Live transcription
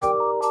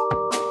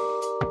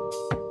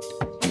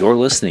You're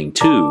listening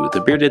to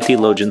the Bearded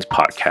Theologians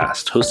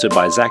podcast, hosted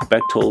by Zach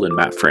Bechtold and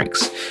Matt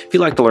Franks. If you'd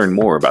like to learn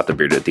more about the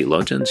Bearded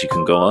Theologians, you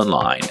can go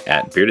online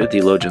at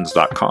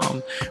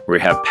beardedtheologians.com, where we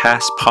have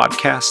past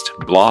podcasts,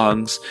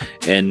 blogs,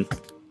 and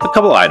a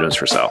couple items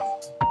for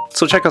sale.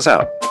 So check us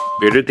out,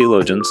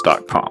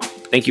 beardedtheologians.com.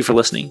 Thank you for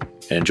listening,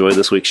 and enjoy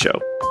this week's show.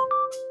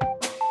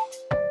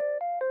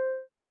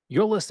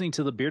 You're listening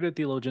to the Bearded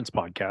Theologians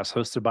podcast,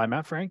 hosted by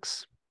Matt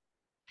Franks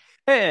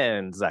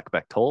and Zach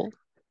Bechtold.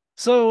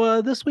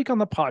 So this week on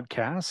the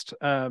podcast,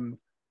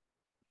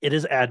 it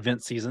is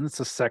Advent season.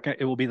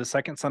 It will be the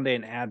second Sunday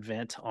in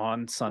Advent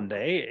on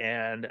Sunday,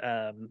 and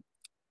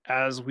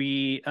as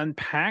we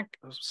unpack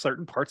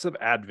certain parts of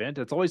Advent,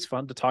 it's always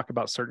fun to talk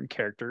about certain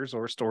characters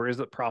or stories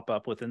that prop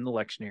up within the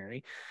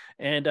lectionary.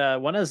 And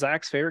one of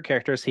Zach's favorite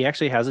characters, he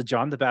actually has a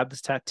John the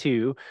Baptist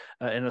tattoo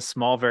in a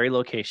small, very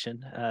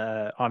location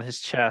on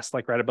his chest,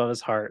 like right above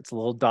his heart. It's a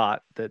little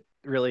dot that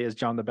really is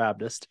John the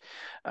Baptist.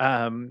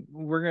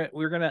 We're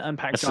gonna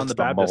unpack That's John the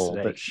Baptist mold,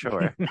 today. but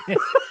sure.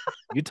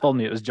 You told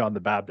me it was John the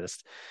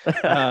Baptist.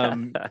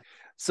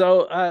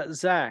 So,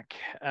 Zach,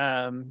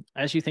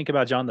 as you think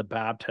about John the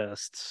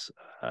Baptist,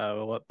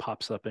 what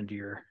pops up into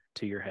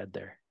your head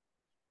there?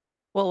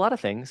 Well, a lot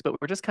of things,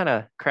 but we're just kind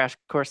of crash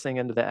coursing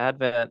into the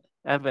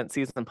Advent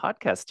season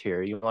podcast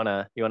here. You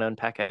wanna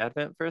unpack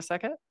Advent for a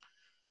second?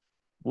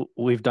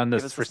 We've done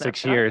this for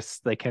 6 years.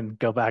 They can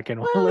go back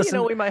and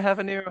listen. We might have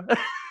a new.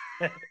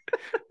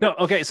 No,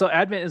 okay. So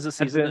Advent is the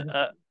season.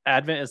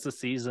 Advent is the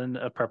season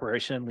of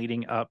preparation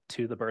leading up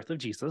to the birth of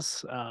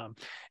Jesus.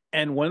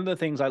 And one of the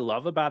things I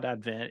love about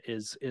Advent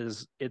is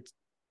it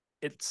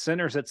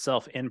centers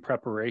itself in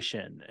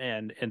preparation,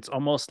 and it's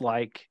almost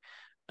like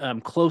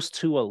close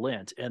to a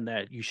Lent, in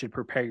that you should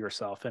prepare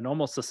yourself in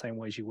almost the same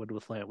ways you would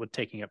with Lent, with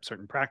taking up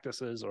certain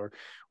practices or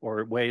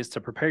ways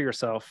to prepare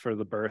yourself for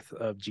the birth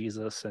of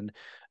Jesus. And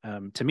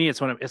to me,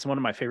 it's one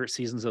of my favorite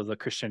seasons of the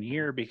Christian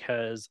year,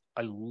 because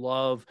I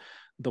love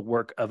the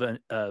work of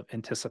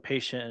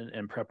anticipation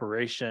and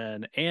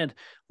preparation and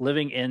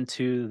living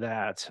into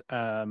that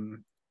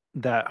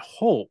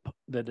hope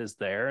that is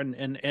there.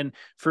 And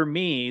for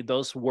me,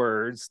 those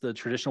words, the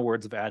traditional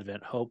words of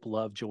Advent, hope,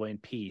 love, joy, and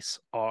peace,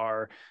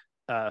 are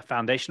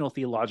foundational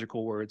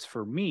theological words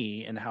for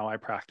me and how I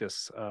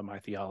practice my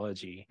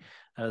theology.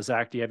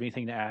 Zach, do you have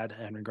anything to add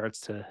in regards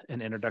to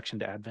an introduction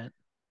to Advent?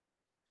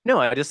 No,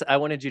 I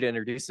wanted you to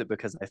introduce it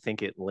because I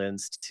think it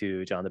lends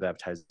to John the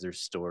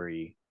Baptizer's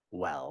story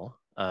well,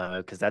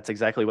 because that's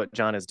exactly what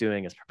John is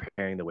doing, is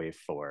preparing the way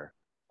for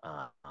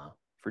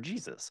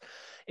Jesus.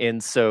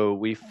 And so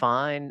we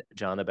find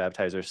John the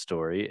Baptizer's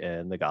story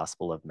in the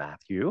Gospel of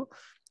Matthew,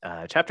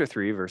 chapter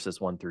 3, verses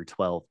 1 through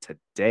 12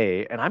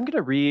 today. And I'm going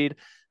to read,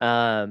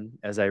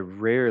 as I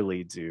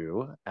rarely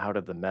do, out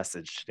of the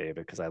Message today,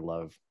 because I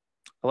love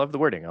the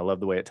wording. I love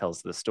the way it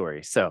tells the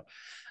story. So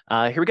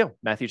here we go.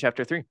 Matthew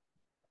chapter 3.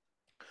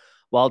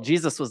 While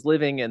Jesus was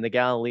living in the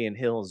Galilean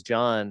hills,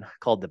 John,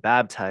 called the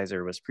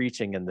Baptizer, was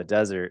preaching in the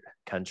desert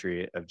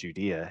country of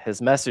Judea.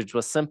 His message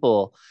was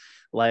simple,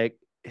 like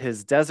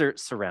his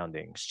desert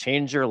surroundings: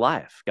 change your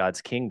life.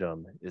 God's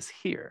kingdom is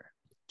here.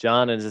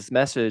 John and his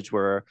message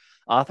were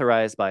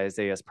authorized by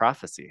Isaiah's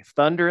prophecy.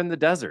 Thunder in the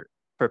desert,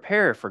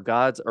 prepare for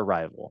God's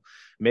arrival.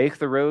 Make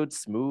the road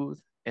smooth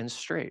and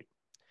straight.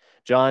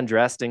 John,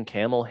 dressed in a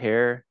camel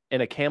hair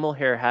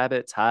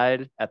habit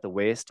tied at the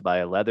waist by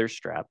a leather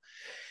strap.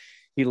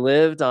 He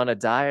lived on a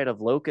diet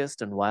of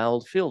locust and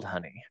wild field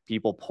honey.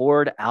 People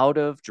poured out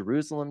of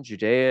Jerusalem,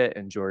 Judea,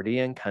 and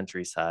Judean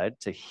countryside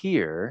to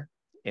hear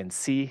and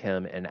see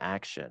him in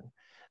action.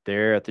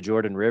 There at the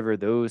Jordan River,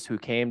 those who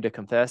came to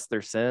confess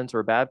their sins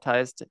were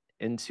baptized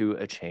into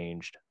a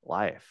changed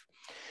life.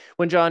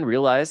 When John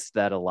realized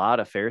that a lot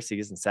of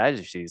Pharisees and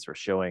Sadducees were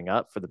showing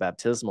up for the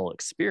baptismal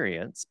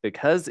experience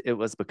because it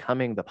was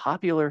becoming the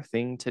popular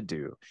thing to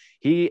do,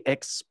 he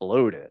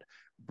exploded.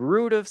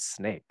 Brood of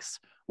snakes,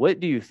 what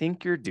do you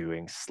think you're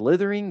doing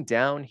slithering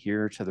down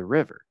here to the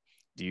river?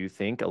 Do you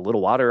think a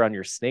little water on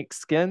your snake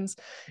skins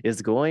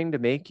is going to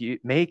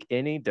make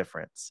any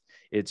difference?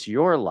 It's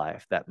your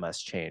life that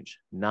must change,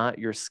 not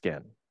your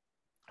skin.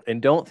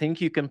 And don't think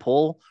you can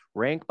pull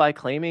rank by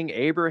claiming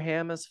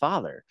Abraham as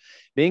father.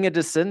 Being a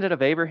descendant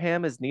of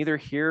Abraham is neither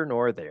here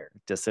nor there.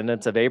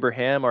 Descendants of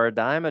Abraham are a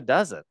dime a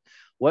dozen.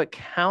 What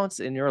counts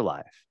in your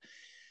life?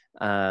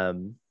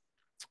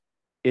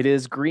 It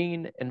is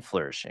green and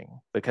flourishing,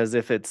 because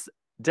if it's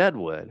dead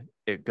wood,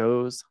 it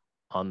goes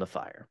on the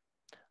fire.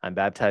 I'm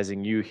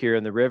baptizing you here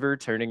in the river,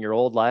 turning your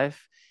old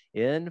life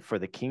in for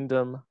a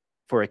kingdom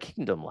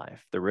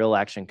life. The real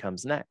action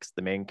comes next.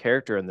 The main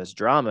character in this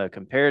drama,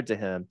 compared to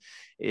him,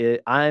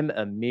 I'm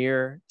a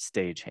mere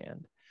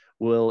stagehand,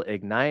 will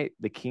ignite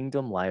the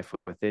kingdom life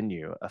within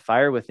you, a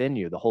fire within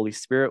you, the Holy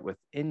Spirit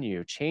within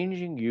you,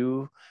 changing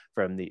you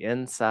from the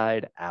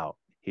inside out.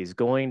 He's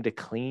going to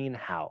clean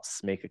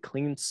house, make a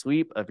clean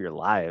sweep of your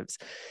lives.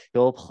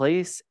 He'll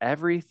place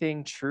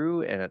everything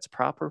true in its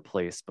proper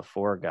place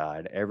before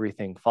God.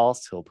 Everything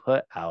false he'll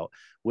put out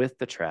with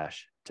the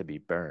trash to be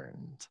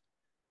burned.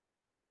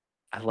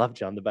 I love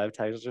John the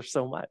Baptizer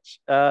so much.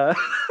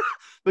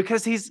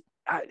 because he's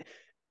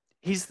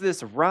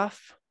this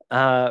rough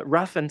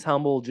and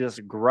tumble,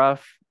 just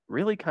gruff,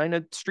 really kind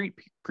of street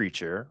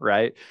preacher,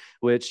 right?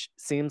 Which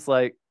seems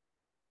like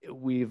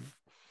we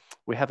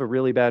have a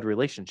really bad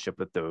relationship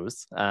with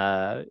those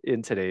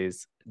in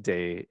today's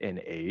day and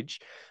age.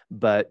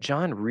 But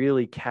John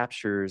really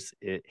captures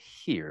it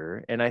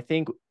here. And I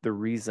think the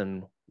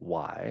reason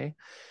why,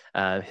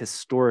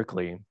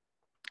 historically,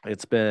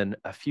 it's been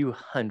a few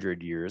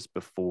hundred years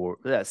before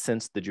that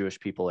since the Jewish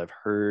people have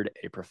heard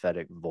a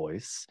prophetic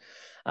voice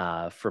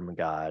from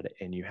God,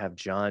 and you have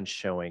John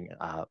showing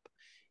up,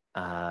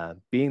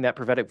 being that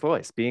prophetic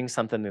voice, being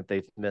something that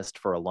they've missed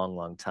for a long,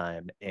 long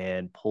time,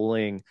 and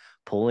pulling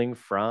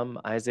from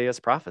Isaiah's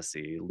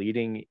prophecy,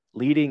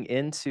 leading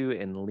into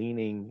and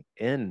leaning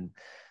in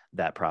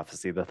that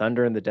prophecy, the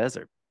thunder in the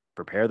desert,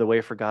 prepare the way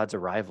for God's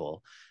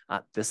arrival.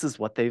 This is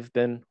what they've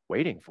been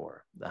waiting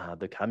for,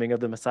 the coming of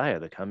the Messiah,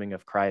 the coming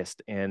of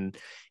Christ. And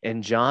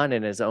John,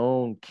 in his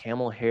own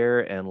camel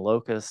hair and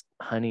locust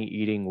honey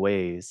eating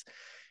ways,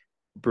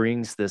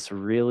 brings this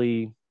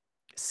really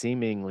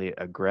seemingly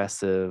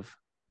aggressive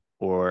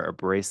or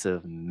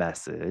abrasive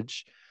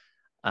message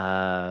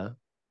when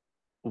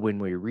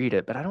we read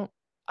it. But I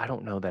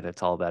don't know that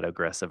it's all that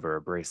aggressive or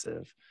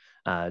abrasive,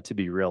 to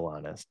be real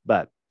honest.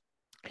 But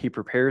he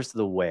prepares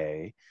the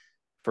way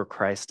for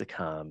Christ to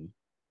come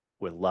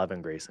with love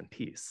and grace and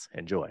peace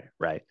and joy,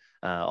 right?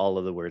 All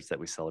of the words that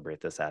we celebrate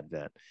this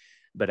Advent.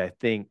 But I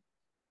think,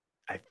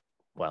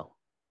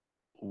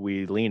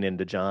 we lean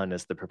into John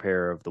as the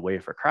preparer of the way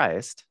for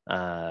Christ,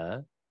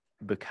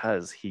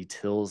 because he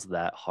tills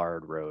that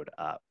hard road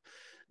up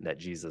that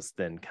Jesus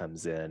then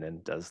comes in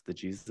and does the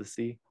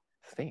Jesus-y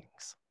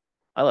things.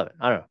 I love it.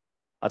 I don't know.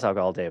 I'll talk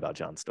all day about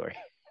John's story.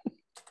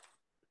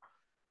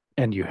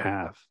 And you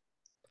have.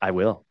 I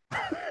will.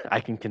 I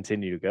can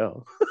continue to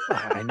go.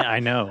 I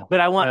know. But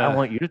I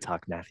want you to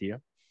talk, Matthew.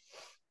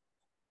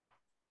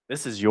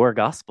 This is your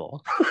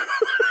gospel.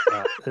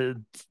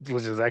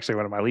 Which is actually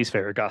one of my least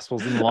favorite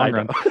gospels in the long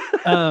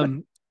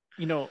run.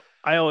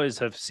 I always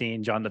have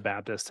seen John the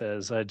Baptist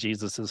as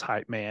Jesus's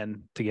hype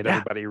man to get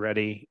everybody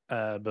ready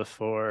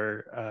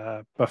before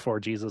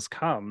Jesus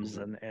comes,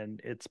 and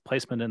its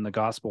placement in the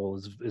gospel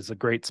is a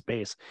great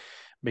space,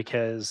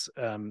 because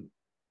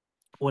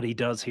what he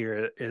does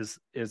here is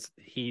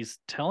he's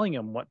telling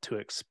them what to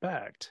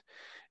expect,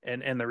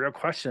 and the real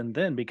question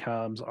then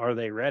becomes, are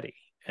they ready?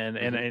 And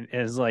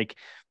it's like,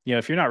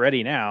 if you're not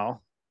ready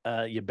now,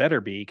 you better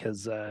be,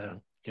 because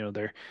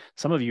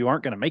some of you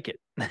aren't going to make it.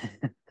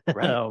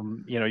 Right.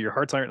 Your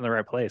hearts aren't in the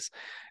right place.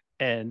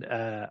 And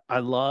I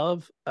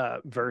love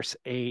verse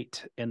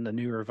 8 in the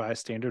New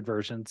Revised Standard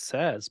Version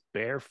says,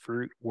 bear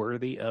fruit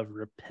worthy of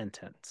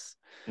repentance.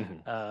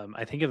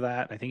 I think of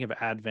that. I think of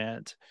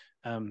Advent.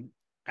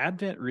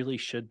 Advent really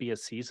should be a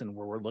season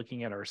where we're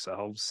looking at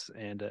ourselves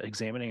and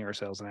examining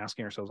ourselves and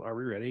asking ourselves, are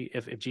we ready?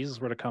 If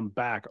Jesus were to come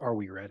back, are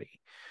we ready?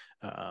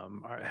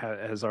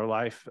 Has our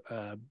life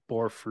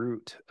bore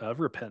fruit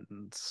of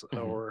repentance,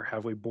 or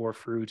have we bore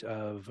fruit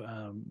of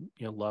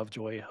love,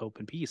 joy, hope,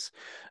 and peace?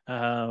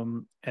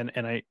 And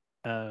I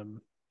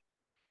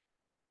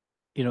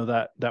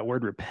that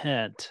word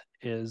repent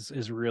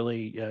is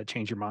really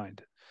change your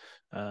mind.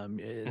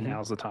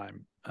 Now's the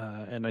time,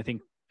 and I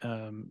think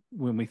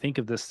when we think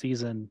of this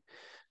season,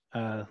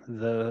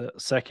 the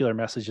secular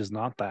message is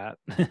not that.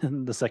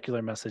 The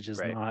secular message is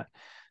not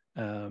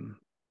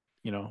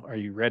are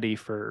you ready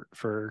for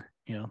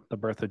the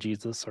birth of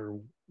Jesus or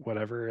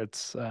whatever?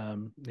 It's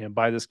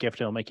buy this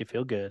gift, it'll make you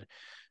feel good,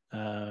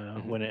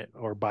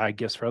 or buy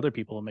gifts for other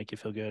people and make you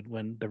feel good,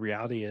 when the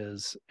reality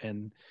is,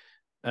 and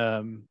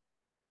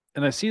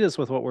I see this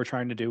with what we're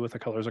trying to do with the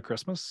colors of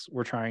Christmas.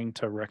 We're trying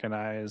to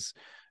recognize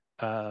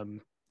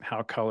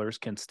how colors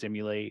can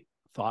stimulate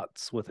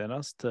thoughts within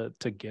us to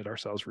get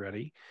ourselves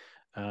ready.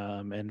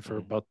 And for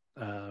both,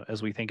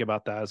 as we think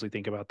about that, as we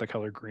think about the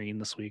color green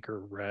this week, or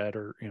red,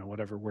 or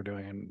whatever we're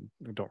doing, and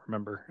I don't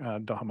remember,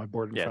 don't have my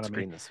board in front of me.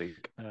 Green this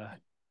week.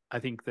 I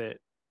think that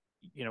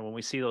when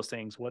we see those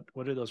things, what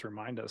do those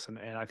remind us? And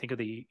I think of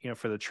the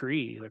for the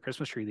tree, the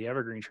Christmas tree, the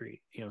evergreen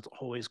tree, it's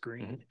always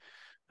green,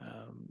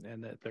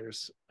 and that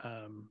there's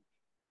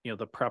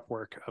the prep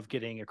work of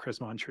getting a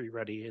Chrismon tree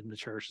ready in the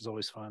church is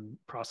always fun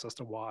process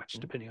to watch,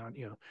 depending on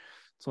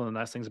it's one of the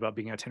nice things about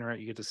being itinerant.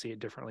 You get to see it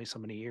differently so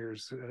many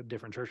years,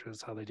 different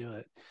churches, how they do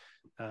it.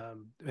 I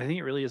think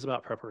it really is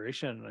about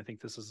preparation. And I think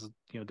this is,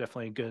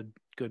 definitely a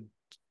good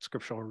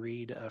scriptural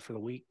read for the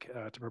week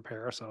to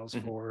prepare ourselves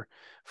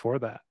for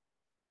that.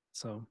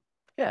 So,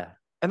 yeah.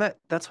 And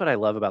that's what I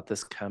love about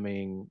this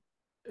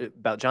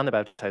about John the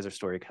Baptizer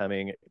story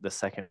coming the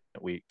second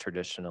week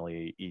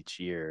traditionally each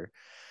year,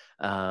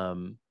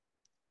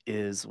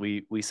 is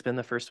we spend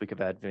the first week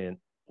of Advent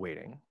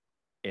waiting,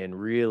 and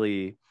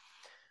really,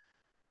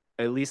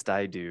 at least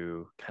I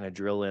do, kind of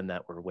drill in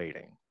that we're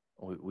waiting.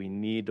 We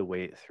need to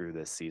wait through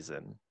this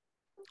season,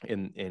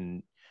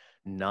 and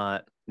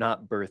not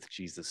birth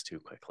Jesus too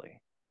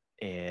quickly,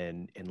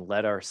 and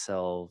let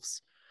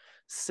ourselves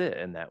sit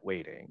in that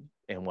waiting.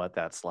 and what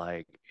that's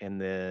like. And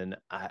then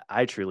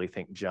I truly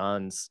think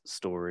John's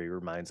story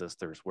reminds us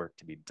there's work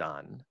to be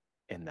done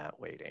in that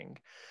waiting,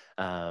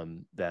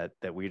 that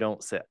we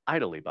don't sit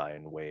idly by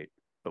and wait,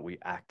 but we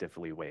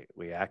actively wait.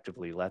 We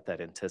actively let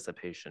that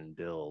anticipation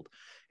build.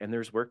 And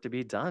there's work to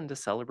be done to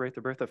celebrate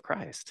the birth of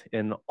Christ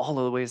in all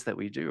of the ways that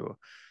we do.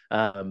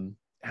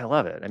 I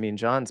love it. I mean,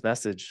 John's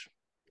message,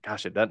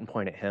 gosh, it doesn't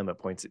point at him, it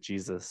points at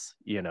Jesus.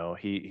 You know,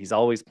 he's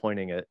always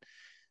pointing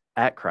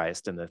at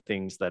Christ and the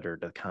things that are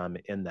to come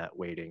in that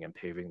waiting and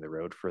paving the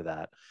road for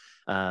that.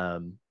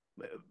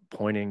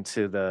 Pointing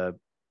to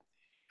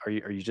are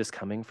you just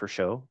coming for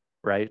show,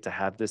 right? To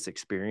have this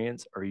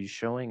experience? Or are you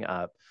showing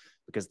up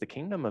because the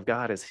kingdom of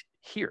God is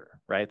here,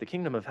 right? The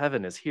kingdom of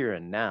heaven is here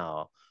and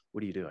now.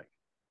 What are you doing?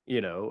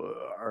 You know,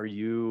 are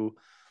you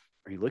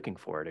looking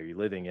for it? Are you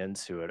living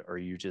into it? Or are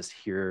you just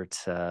here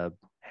to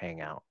hang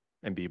out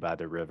and be by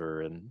the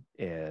river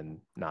and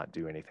not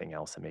do anything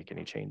else and make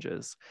any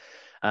changes?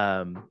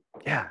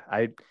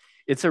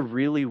 It's a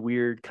really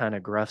weird kind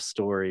of gruff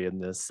story in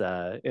this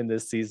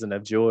season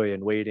of joy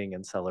and waiting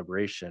and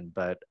celebration,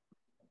 but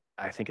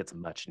I think it's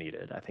much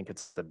needed. I think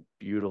it's a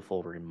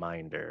beautiful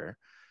reminder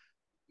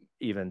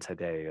even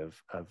today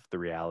of the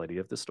reality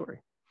of the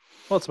story.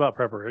 Well, it's about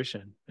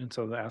preparation. And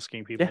so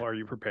asking people, are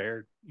you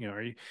prepared? You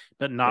know,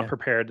 but not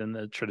prepared in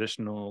the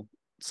traditional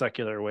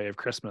secular way of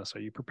Christmas. Are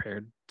you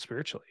prepared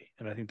spiritually?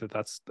 And I think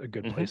that's a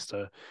good place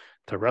to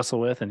wrestle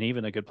with, and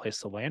even a good place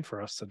to land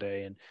for us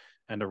today.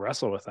 And to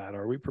wrestle with that,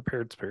 are we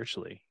prepared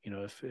spiritually? You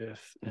know, if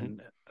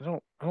and I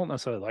don't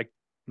necessarily like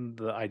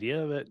the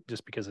idea of it,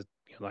 just because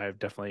I have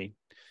definitely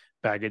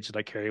baggage that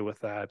I carry with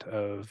that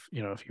of,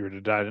 if you were to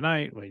die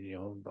tonight, but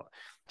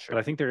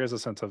I think there is a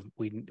sense of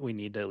we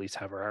need to at least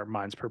have our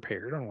minds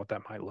prepared on what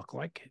that might look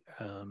like,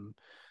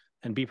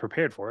 and be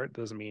prepared for it.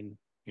 Doesn't mean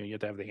you have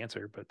to have the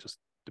answer, but just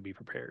to be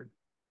prepared.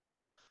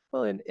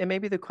 Well, and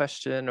maybe the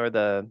question, or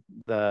the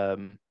I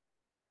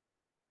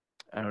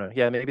don't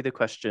know, maybe the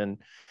question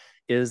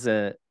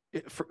isn't,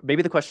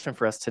 maybe the question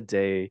for us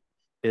today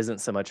isn't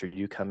so much, are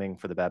you coming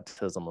for the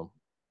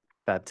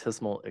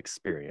baptismal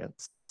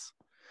experience?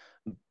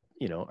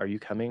 Are you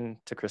coming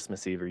to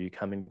Christmas Eve? Are you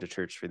coming to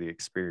church for the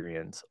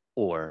experience?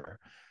 Or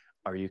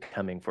are you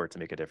coming for it to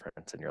make a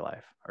difference in your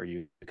life? Are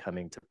you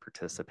coming to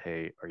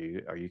participate? Are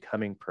you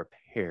coming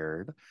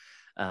prepared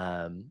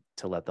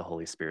to let the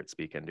Holy Spirit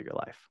speak into your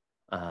life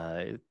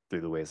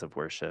through the ways of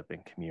worship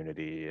and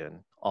community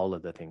and all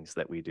of the things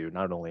that we do,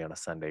 not only on a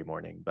Sunday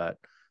morning, but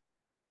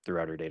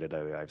throughout our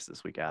day-to-day lives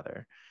as we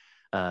gather?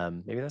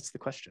 Maybe that's the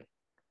question.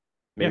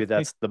 Maybe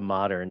that's the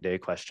modern day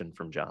question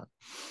from John.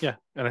 Yeah.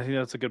 And I think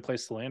that's a good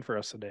place to land for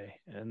us today.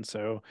 And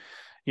so,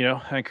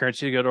 I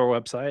encourage you to go to our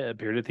website at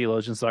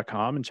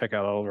beardedtheologians.com and check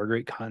out all of our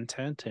great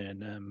content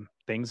and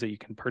things that you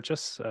can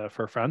purchase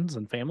for friends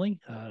and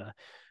family.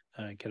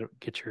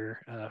 Get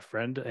your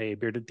friend a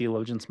Bearded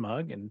Theologians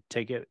mug and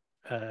take it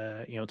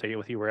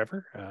with you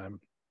wherever.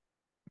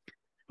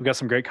 We've got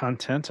some great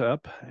content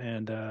up,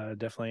 and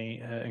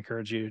definitely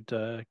encourage you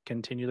to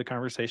continue the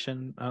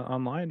conversation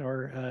online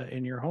or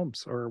in your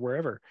homes or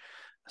wherever.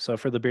 So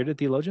for the Bearded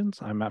Theologians,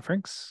 I'm Matt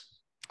Franks.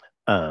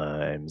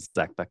 I'm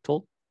Zach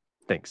Bechtold.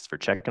 Thanks for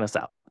checking us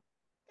out.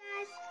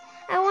 Guys,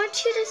 I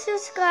want you to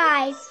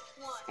subscribe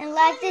and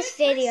like this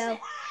video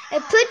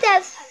and push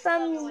that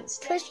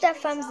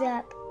thumbs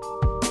up.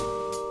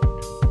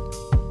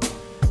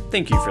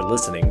 Thank you for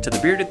listening to the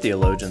Bearded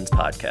Theologians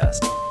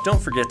podcast.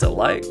 Don't forget to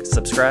like,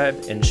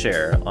 subscribe, and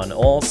share on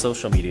all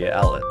social media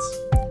outlets.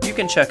 You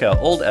can check out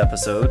old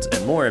episodes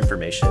and more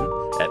information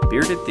at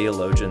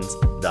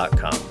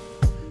beardedtheologians.com.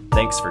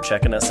 Thanks for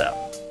checking us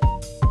out.